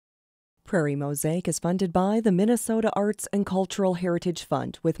Prairie Mosaic is funded by the Minnesota Arts and Cultural Heritage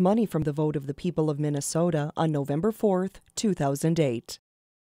Fund with money from the vote of the people of Minnesota on November 4th, 2008.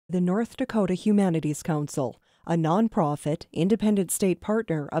 The North Dakota Humanities Council, a nonprofit, independent state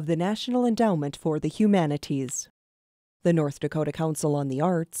partner of the National Endowment for the Humanities. The North Dakota Council on the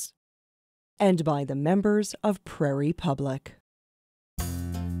Arts, and by the members of Prairie Public.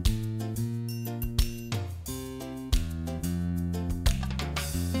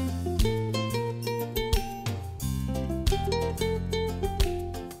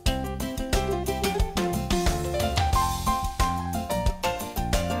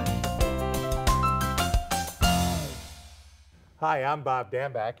 Hi, I'm Bob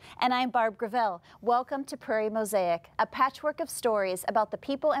Danback. And I'm Barb Gravel. Welcome to Prairie Mosaic, a patchwork of stories about the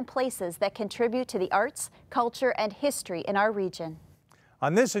people and places that contribute to the arts, culture, and history in our region.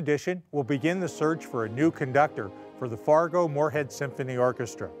 On this edition, we'll begin the search for a new conductor for the Fargo Moorhead Symphony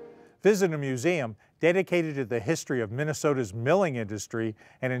Orchestra, visit a museum dedicated to the history of Minnesota's milling industry,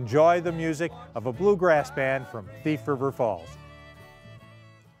 and enjoy the music of a bluegrass band from Thief River Falls.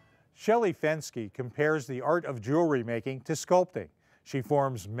 Shelli Fenske compares the art of jewelry making to sculpting. She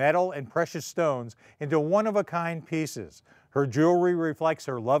forms metal and precious stones into one-of-a-kind pieces. Her jewelry reflects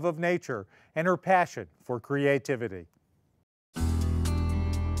her love of nature and her passion for creativity.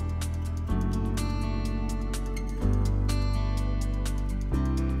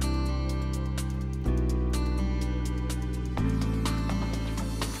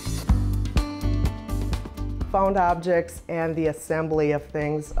 Found objects and the assembly of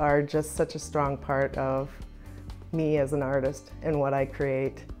things are just such a strong part of me as an artist and what I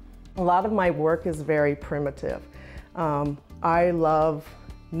create. A lot of my work is very primitive. I love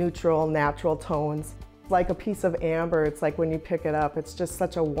neutral, natural tones. Like a piece of amber, it's like when you pick it up, it's just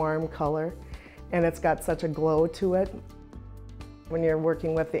such a warm color and it's got such a glow to it. When you're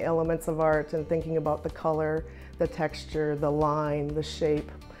working with the elements of art and thinking about the color, the texture, the line, the shape,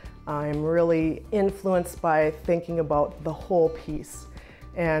 I'm really influenced by thinking about the whole piece.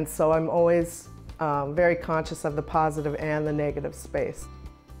 And so I'm always very conscious of the positive and the negative space.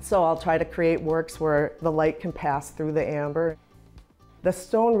 So I'll try to create works where the light can pass through the amber. The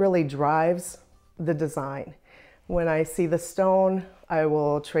stone really drives the design. When I see the stone, I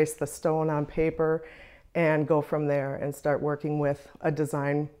will trace the stone on paper and go from there and start working with a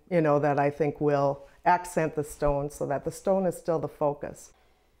design, that I think will accent the stone so that the stone is still the focus.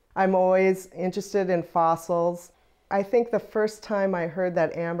 I'm always interested in fossils. I think the first time I heard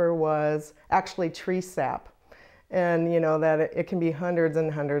that amber was actually tree sap. And that it can be hundreds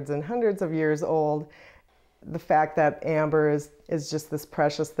and hundreds and hundreds of years old. The fact that amber is just this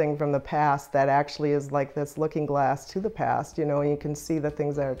precious thing from the past that actually is like this looking glass to the past, and you can see the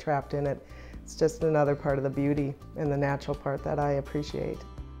things that are trapped in it. It's just another part of the beauty and the natural part that I appreciate.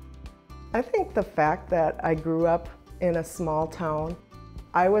 I think the fact that I grew up in a small town,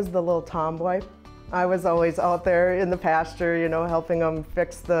 I was the little tomboy. I was always out there in the pasture, helping them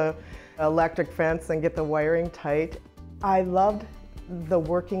fix the electric fence and get the wiring tight. I loved the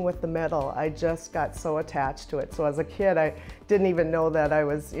working with the metal. I just got so attached to it. So as a kid, I didn't even know that I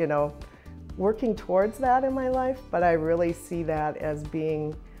was, working towards that in my life, but I really see that as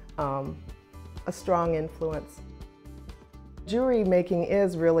being a strong influence. Jewelry making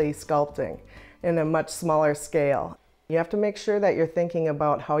is really sculpting in a much smaller scale. You have to make sure that you're thinking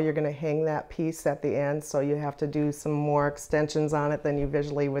about how you're going to hang that piece at the end, so you have to do some more extensions on it than you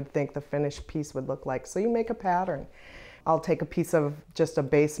visually would think the finished piece would look like. So you make a pattern. I'll take a piece of just a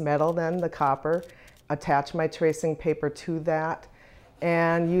base metal then, the copper, attach my tracing paper to that,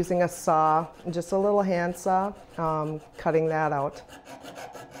 and using a saw, just a little hand saw, cutting that out.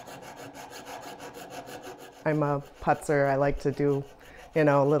 I'm a putzer. I like to do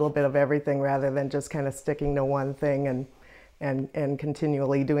a little bit of everything rather than just kind of sticking to one thing and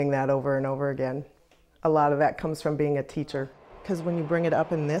continually doing that over and over again. A lot of that comes from being a teacher, because when you bring it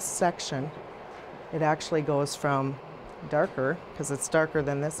up in this section, it actually goes from darker, because it's darker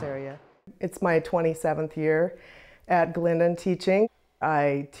than this area. It's my 27th year at Glendon teaching.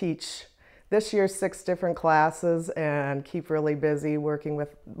 I teach this year 6 different classes and keep really busy working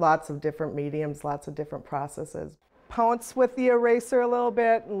with lots of different mediums, lots of different processes. Pounce with the eraser a little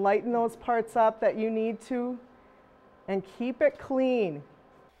bit and lighten those parts up that you need to, and keep it clean.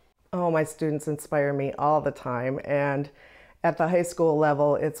 Oh, my students inspire me all the time, and at the high school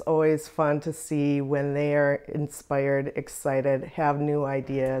level, it's always fun to see when they are inspired, excited, have new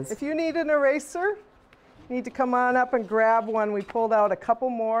ideas. If you need an eraser, you need to come on up and grab one. We pulled out a couple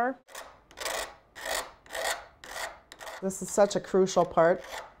more. This is such a crucial part.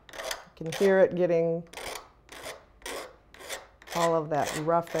 You can hear it getting all of that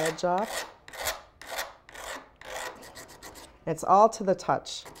rough edge off. It's all to the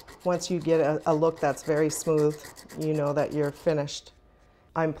touch. Once you get a look that's very smooth, you know that you're finished.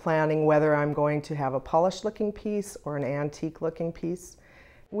 I'm planning whether I'm going to have a polished looking piece or an antique looking piece.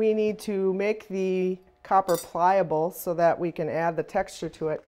 We need to make the copper pliable so that we can add the texture to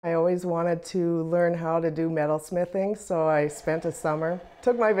it. I always wanted to learn how to do metalsmithing, so I spent a summer,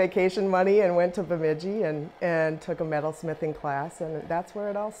 took my vacation money and went to Bemidji and took a metalsmithing class, and that's where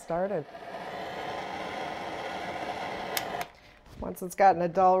it all started. Once it's gotten a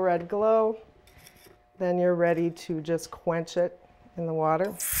dull red glow, then you're ready to just quench it in the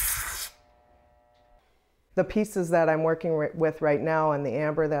water. The pieces that I'm working with right now and the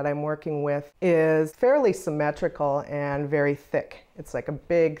amber that I'm working with is fairly symmetrical and very thick. It's like a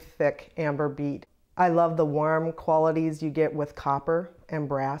big, thick amber bead. I love the warm qualities you get with copper and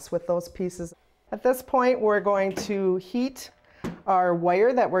brass with those pieces. At this point, we're going to heat our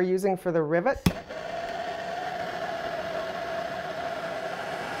wire that we're using for the rivet.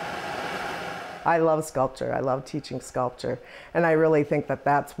 I love sculpture. I love teaching sculpture. And I really think that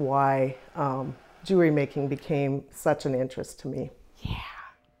that's why jewelry making became such an interest to me. Yeah.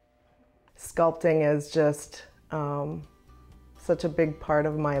 Sculpting is just such a big part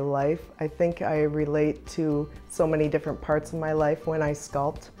of my life. I think I relate to so many different parts of my life when I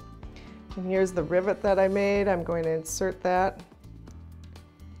sculpt. And here's the rivet that I made. I'm going to insert that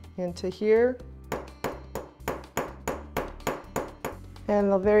into here.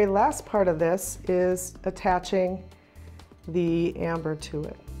 And the very last part of this is attaching the amber to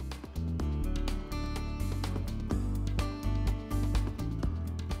it.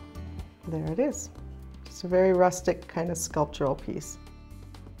 There it is. Just a very rustic kind of sculptural piece.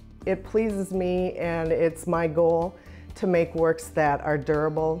 It pleases me, and it's my goal to make works that are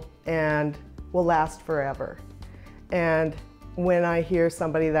durable and will last forever. And when I hear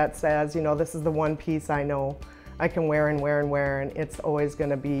somebody that says, you know, this is the one piece I know I can wear and wear and wear, and it's always going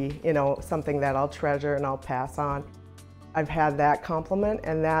to be, you know, something that I'll treasure and I'll pass on. I've had that compliment,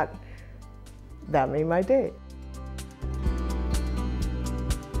 and that made my day.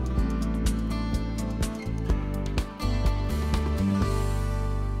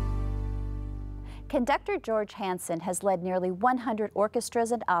 Conductor George Hansen has led nearly 100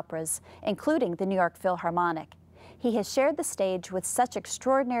 orchestras and operas, including the New York Philharmonic. He has shared the stage with such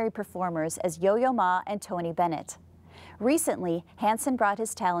extraordinary performers as Yo-Yo Ma and Tony Bennett. Recently, Hansen brought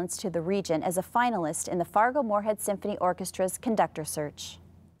his talents to the region as a finalist in the Fargo Moorhead Symphony Orchestra's Conductor Search.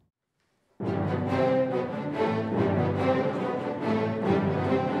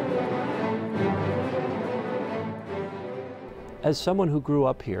 As someone who grew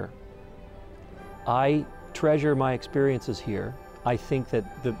up here, I treasure my experiences here. I think that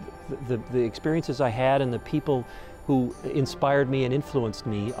the experiences I had and the people who inspired me and influenced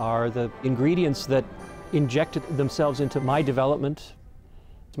me are the ingredients that injected themselves into my development,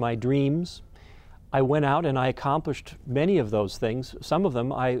 my dreams. I went out and I accomplished many of those things. Some of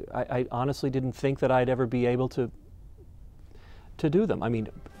them I honestly didn't think that I'd ever be able to do them. I mean,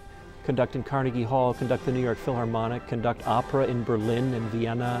 conduct in Carnegie Hall, conduct the New York Philharmonic, conduct opera in Berlin and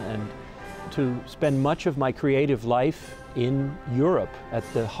Vienna, and to spend much of my creative life in Europe, at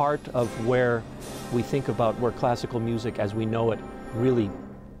the heart of where we think about where classical music as we know it really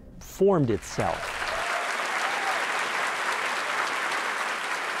formed itself.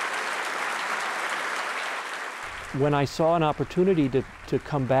 When I saw an opportunity to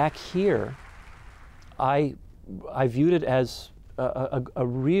come back here, I viewed it as a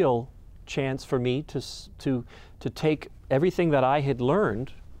real chance for me to take everything that I had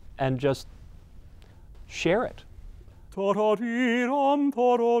learned and just share it.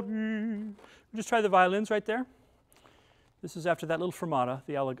 Just try the violins right there. This is after that little fermata,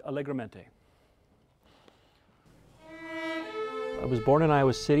 the Allegramente. I was born in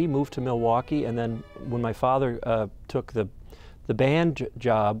Iowa City, moved to Milwaukee, and then when my father took the band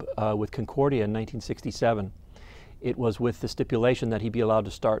job with Concordia in 1967, it was with the stipulation that he be allowed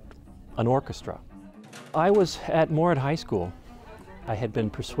to start an orchestra. I was at Moorhead High School. I had been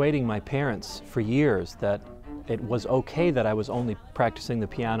persuading my parents for years that it was okay that I was only practicing the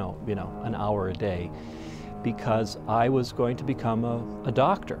piano, you know, an hour a day, because I was going to become a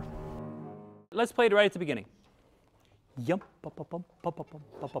doctor. Let's play it right at the beginning. Here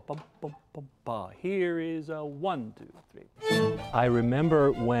is a 1, 2, 3. I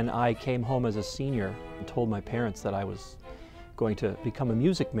remember when I came home as a senior and told my parents that I was going to become a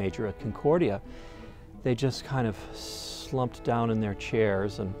music major at Concordia, they just kind of slumped down in their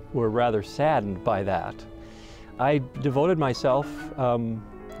chairs and were rather saddened by that. I devoted myself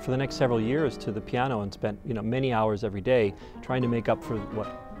for the next several years to the piano and spent, many hours every day trying to make up for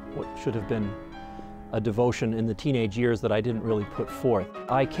what should have been a devotion in the teenage years that I didn't really put forth.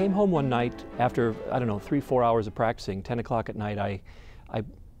 I came home one night after, 3-4 hours of practicing, 10 o'clock at night, I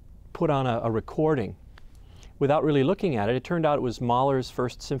put on a recording. Without really looking at it, it turned out it was Mahler's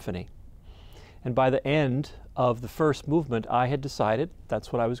First Symphony. And by the end of the first movement, I had decided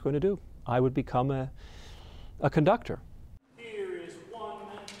that's what I was going to do. I would become a conductor. Here is 1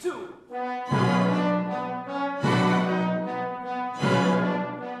 and 2.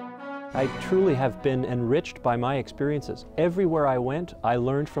 I truly have been enriched by my experiences. Everywhere I went, I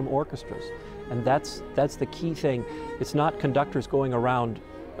learned from orchestras. And that's the key thing. It's not conductors going around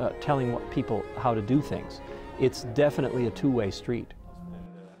telling people how to do things. It's definitely a two-way street.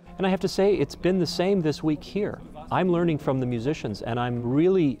 And I have to say, it's been the same this week here. I'm learning from the musicians, and I'm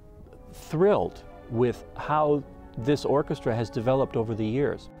really thrilled with how this orchestra has developed over the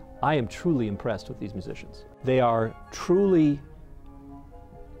years. I am truly impressed with these musicians. They are truly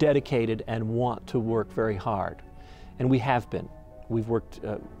dedicated and want to work very hard. And we have been. We've worked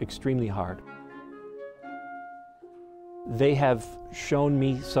extremely hard. They have shown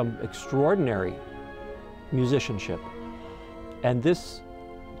me some extraordinary musicianship. And this,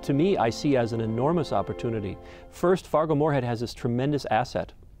 to me, I see as an enormous opportunity. First, Fargo Moorhead has this tremendous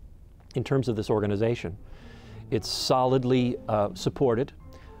asset in terms of this organization. It's solidly supported.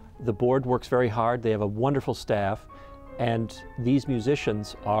 The board works very hard. They have a wonderful staff. And these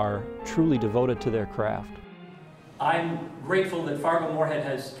musicians are truly devoted to their craft. I'm grateful that Fargo Moorhead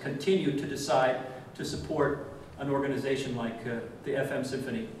has continued to decide to support an organization like the FM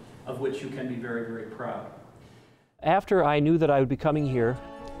Symphony, of which you can be very, very proud. After I knew that I would be coming here,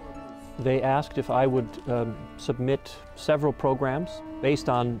 they asked if I would submit several programs based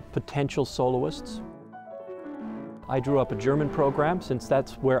on potential soloists. I drew up a German program, since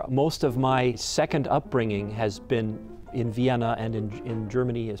that's where most of my second upbringing has been, in Vienna and in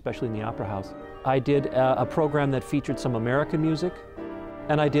Germany, especially in the Opera House. I did a program that featured some American music,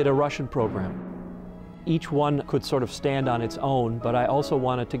 and I did a Russian program. Each one could sort of stand on its own, but I also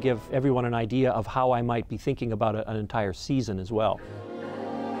wanted to give everyone an idea of how I might be thinking about an entire season as well.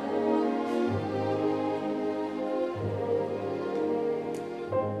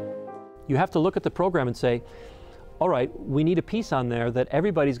 You have to look at the program and say, all right, we need a piece on there that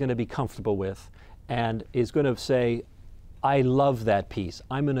everybody's going to be comfortable with and is going to say, I love that piece.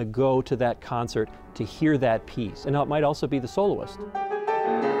 I'm going to go to that concert to hear that piece. And now it might also be the soloist.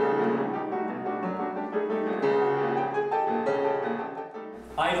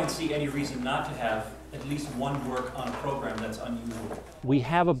 I don't see any reason not to have at least one work on a program that's unusual. We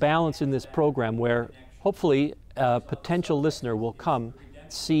have a balance in this program where hopefully a potential listener will come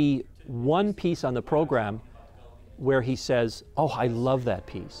see one piece on the program where he says, oh, I love that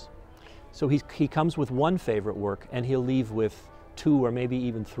piece. So he comes with one favorite work and he'll leave with 2 or maybe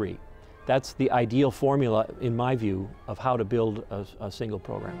even 3. That's the ideal formula, in my view, of how to build a single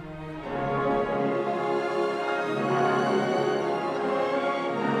program.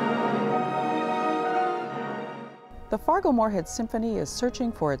 The Fargo Moorhead Symphony is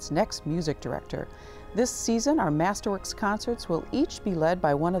searching for its next music director. This season, our Masterworks concerts will each be led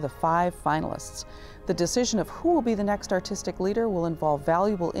by one of the 5 finalists. The decision of who will be the next artistic leader will involve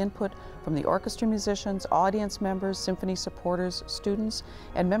valuable input from the orchestra musicians, audience members, symphony supporters, students,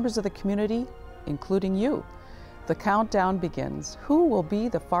 and members of the community, including you. The countdown begins. Who will be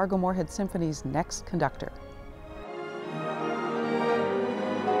the Fargo Moorhead Symphony's next conductor?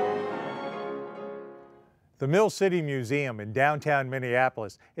 The Mill City Museum in downtown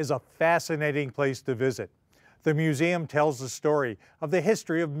Minneapolis is a fascinating place to visit. The museum tells the story of the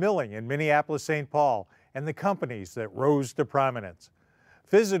history of milling in Minneapolis-St. Paul and the companies that rose to prominence.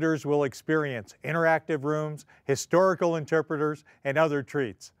 Visitors will experience interactive rooms, historical interpreters, and other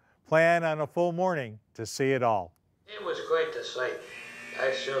treats. Plan on a full morning to see it all. It was quite the sight.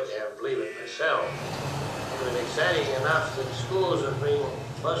 I still can't believe it myself. It was exciting enough that schools would bring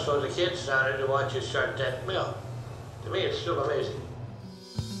busloads of kids down here to watch us start that mill. To me, it's still amazing.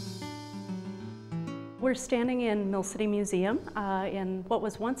 We're standing in Mill City Museum in what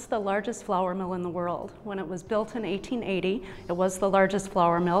was once the largest flour mill in the world. When it was built in 1880, it was the largest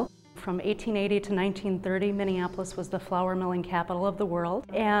flour mill. From 1880 to 1930, Minneapolis was the flour milling capital of the world.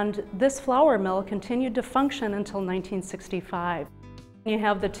 And this flour mill continued to function until 1965. You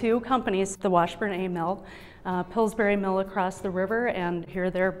have the 2 companies, the Washburn A Mill, Pillsbury Mill across the river, and here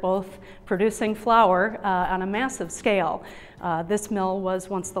they're both producing flour on a massive scale. This mill was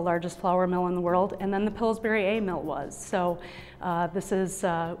once the largest flour mill in the world, and then the Pillsbury A Mill was. So this is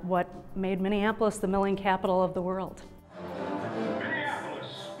what made Minneapolis the milling capital of the world.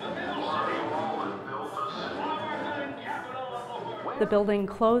 Minneapolis, The building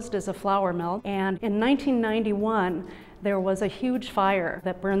closed as a flour mill, and in 1991, there was a huge fire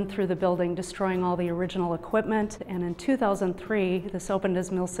that burned through the building, destroying all the original equipment. And in 2003, this opened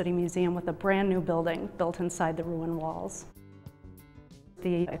as Mill City Museum with a brand new building built inside the ruin walls.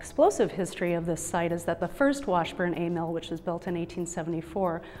 The explosive history of this site is that the first Washburn A mill, which was built in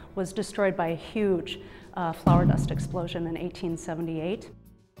 1874, was destroyed by a huge flour dust explosion in 1878.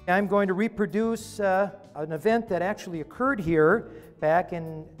 I'm going to reproduce an event that actually occurred here back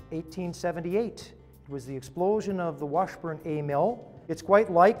in 1878. It was the explosion of the Washburn A mill. It's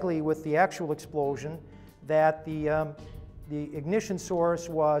quite likely with the actual explosion that the ignition source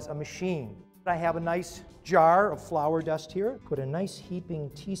was a machine. I have a nice jar of flour dust here. Put a nice heaping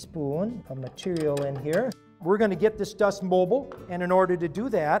teaspoon of material in here. We're going to get this dust mobile, and in order to do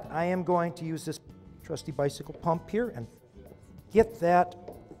that, I am going to use this trusty bicycle pump here and get that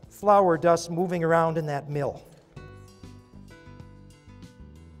flour dust moving around in that mill.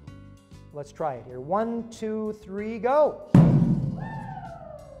 Let's try it here. 1, 2, 3, go.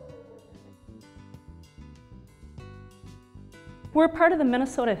 We're part of the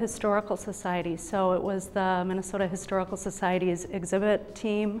Minnesota Historical Society, so it was the Minnesota Historical Society's exhibit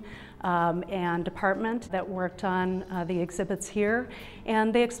team and department that worked on the exhibits here,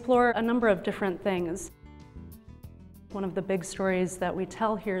 and they explore a number of different things. One of the big stories that we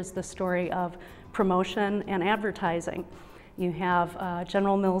tell here is the story of promotion and advertising. You have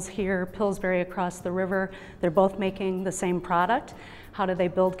General Mills here, Pillsbury across the river. They're both making the same product. How do they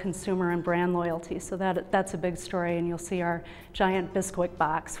build consumer and brand loyalty? So that's a big story, and you'll see our giant Bisquick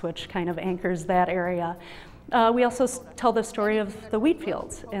box, which kind of anchors that area. We also tell the story of the wheat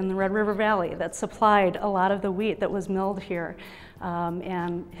fields in the Red River Valley that supplied a lot of the wheat that was milled here.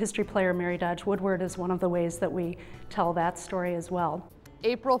 And history player Mary Dodge Woodward is one of the ways that we tell that story as well.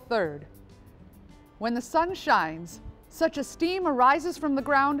 April 3rd. When the sun shines, such a steam arises from the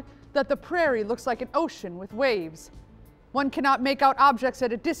ground that the prairie looks like an ocean with waves. One cannot make out objects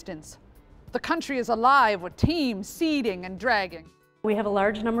at a distance. The country is alive with teams seeding and dragging. We have a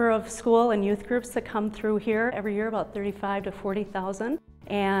large number of school and youth groups that come through here every year, about 35 to 40,000,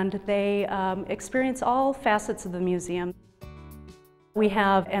 and they experience all facets of the museum. We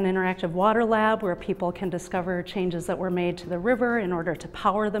have an interactive water lab where people can discover changes that were made to the river in order to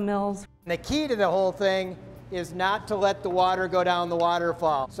power the mills. The key to the whole thing is not to let the water go down the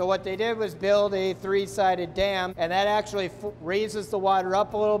waterfall. So what they did was build a 3-sided dam, and that actually raises the water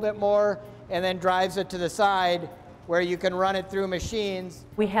up a little bit more and then drives it to the side where you can run it through machines.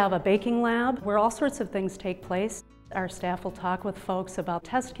 We have a baking lab where all sorts of things take place. Our staff will talk with folks about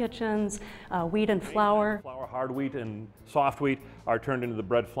test kitchens, wheat and flour. Hard wheat and soft wheat are turned into the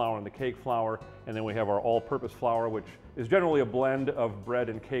bread flour and the cake flour, and then we have our all-purpose flour, which is generally a blend of bread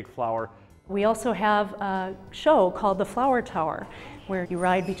and cake flour. We also have a show called the Flour Tower, where you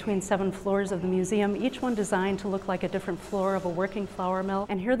ride between 7 floors of the museum, each one designed to look like a different floor of a working flour mill,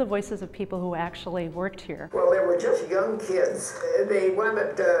 and hear the voices of people who actually worked here. Well, they were just young kids. They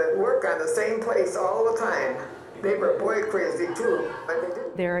wanted to work on the same place all the time. They were boy crazy too.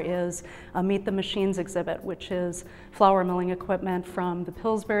 There is a Meet the Machines exhibit, which is flour milling equipment from the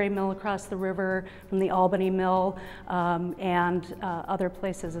Pillsbury mill across the river, from the Albany mill, and other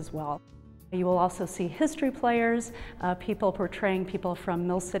places as well. You will also see history players, people portraying people from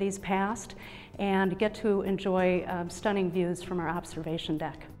Mill City's past, and get to enjoy stunning views from our observation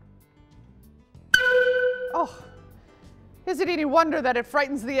deck. Oh, is it any wonder that it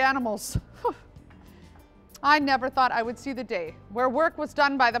frightens the animals? I never thought I would see the day where work was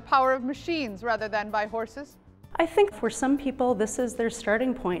done by the power of machines rather than by horses. I think for some people this is their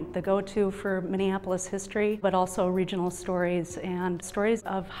starting point, the go-to for Minneapolis history, but also regional stories and stories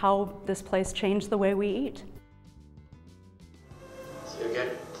of how this place changed the way we eat. So you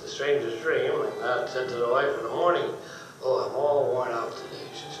get the strangest dream, and I said to the wife in the morning, "Oh, I'm all worn out today."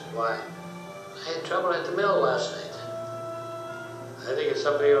 She said, "Why?" "I had trouble at the mill last night." "I think it's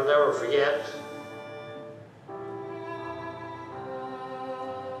something you'll never forget."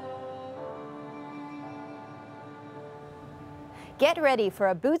 Get ready for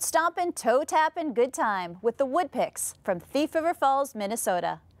a boot stomping, toe tapping good time with the Woodpicks from Thief River Falls,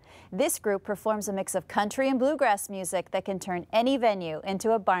 Minnesota. This group performs a mix of country and bluegrass music that can turn any venue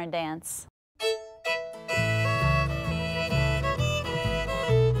into a barn dance.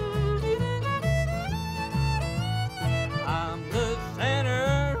 I'm the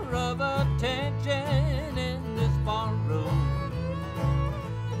center of attention in this barroom,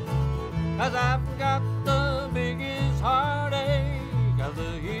 'cause I've got the biggest heartache of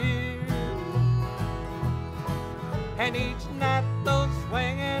the year. And each night those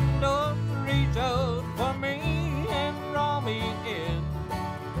swinging doors reach out for me and draw me in.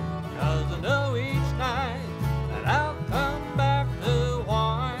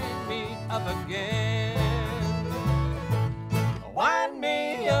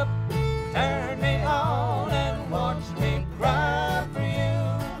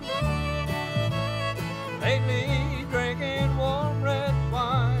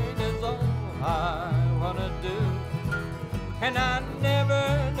 and I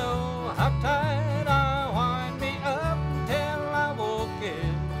never know how tight I wind me up until I walk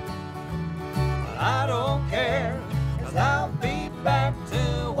in. But I don't care, 'cause I'll be back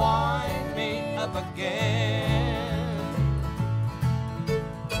to wind me up again.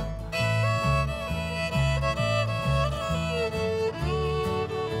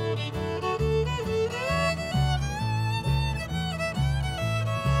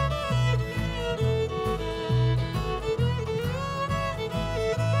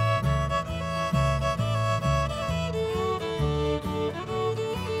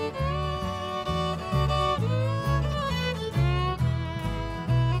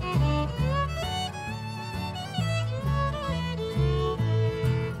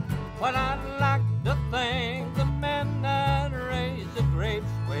 Well, I'd like to thank the men that raised the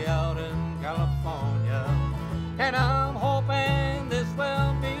grapes way out in California, and I'm hoping this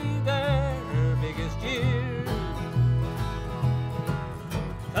will be their biggest year.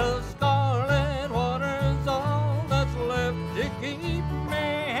 The scarlet water's all that's left to keep me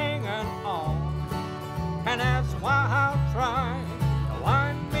hanging on, and that's why I'll try to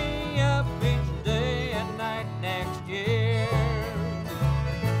wind me up each day and night next year.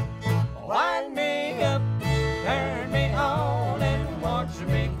 Wind me up, turn me on, and watch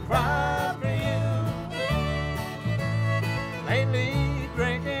me cry for you. Lately,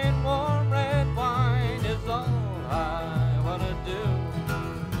 drinking warm red wine is all I wanna do,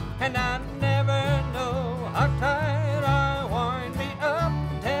 and I never know how tight I wind me up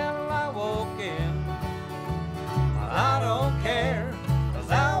till I walk in. But I don't care,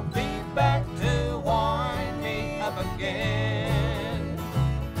 'cause I'll be back to wind me up again.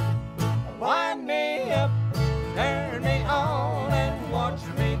 Wind me up, turn me on, and watch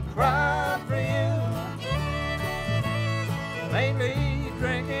me cry for you. Lately,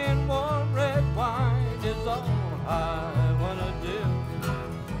 drinking warm red wine is all I wanna do,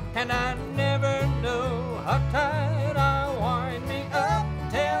 and I never know how tight I wind me up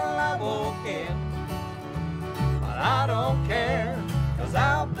till I walk in. But I don't care, 'cause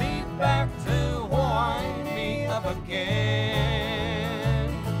I'll be back to wind me up again.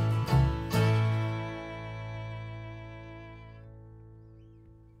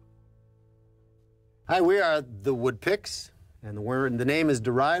 Hi, we are the Woodpicks, and the name is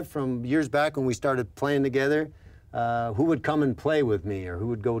derived from years back when we started playing together. Who would come and play with me, or who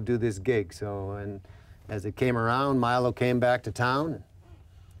would go do this gig? So, and as it came around, Milo came back to town,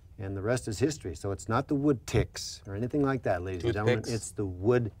 and the rest is history. So it's not the Woodpicks or anything like that, ladies and gentlemen. It's the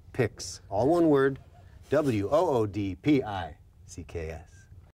Woodpicks. All one word, Woodpicks.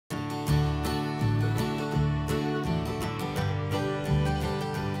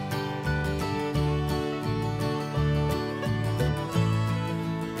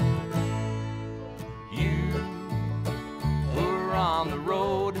 On the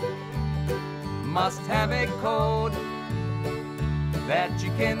road must have a code that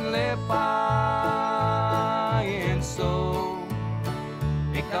you can live by, and so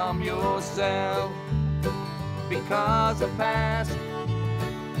become yourself, because the past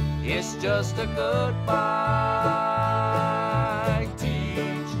is just a goodbye.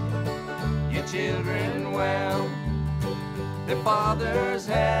 Teach your children well, their father's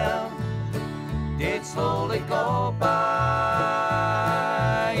hell did slowly go by,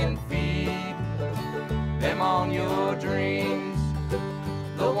 and feed them on your dreams,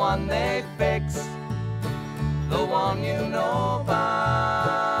 the one they fix, the one you know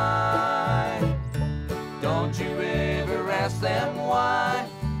by. Don't you ever ask them why,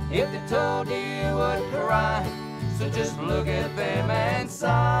 if they told you you would cry, so just look at them and sigh,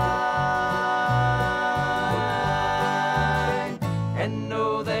 and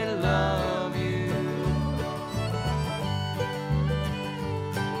know they love you.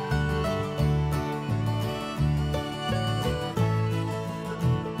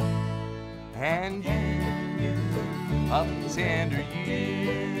 And you, up to tender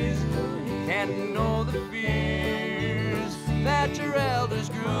years, can't know the fears that your elders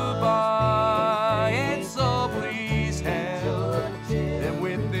grew by, and so please help them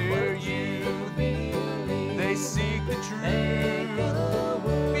with their youth. They seek the truth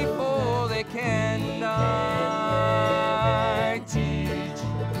before they can die. Teach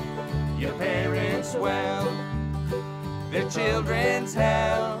your parents well, their children's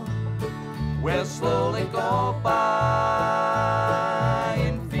hell will slowly go by,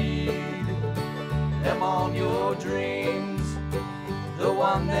 and feed them on your dreams, the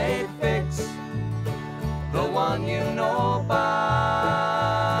one they fix, the one you know by.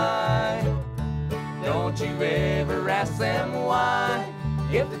 Don't you ever ask them why,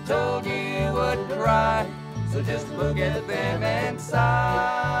 if they told you you would cry, So just look at them and sigh,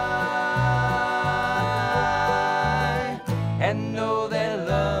 and know they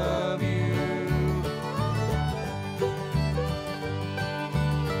love you.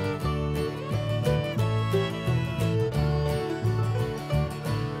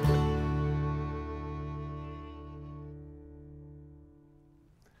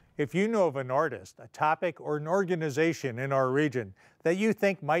 If you know of an artist, a topic, or an organization in our region that you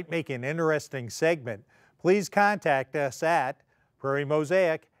think might make an interesting segment, please contact us at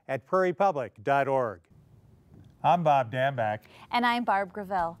prairiemosaic@prairiepublic.org. I'm Bob Dambach. And I'm Barb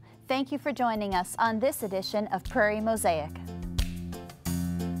Gravel. Thank you for joining us on this edition of Prairie Mosaic.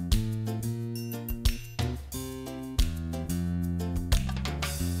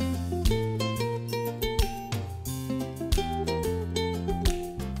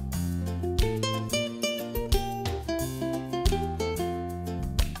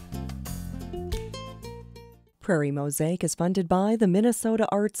 Prairie Mosaic is funded by the Minnesota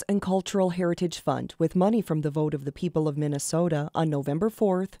Arts and Cultural Heritage Fund with money from the vote of the people of Minnesota on November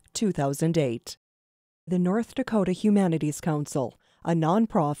 4th, 2008. The North Dakota Humanities Council, a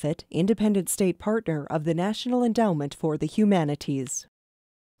nonprofit, independent state partner of the National Endowment for the Humanities.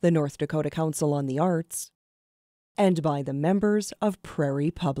 The North Dakota Council on the Arts, and by the members of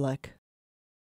Prairie Public.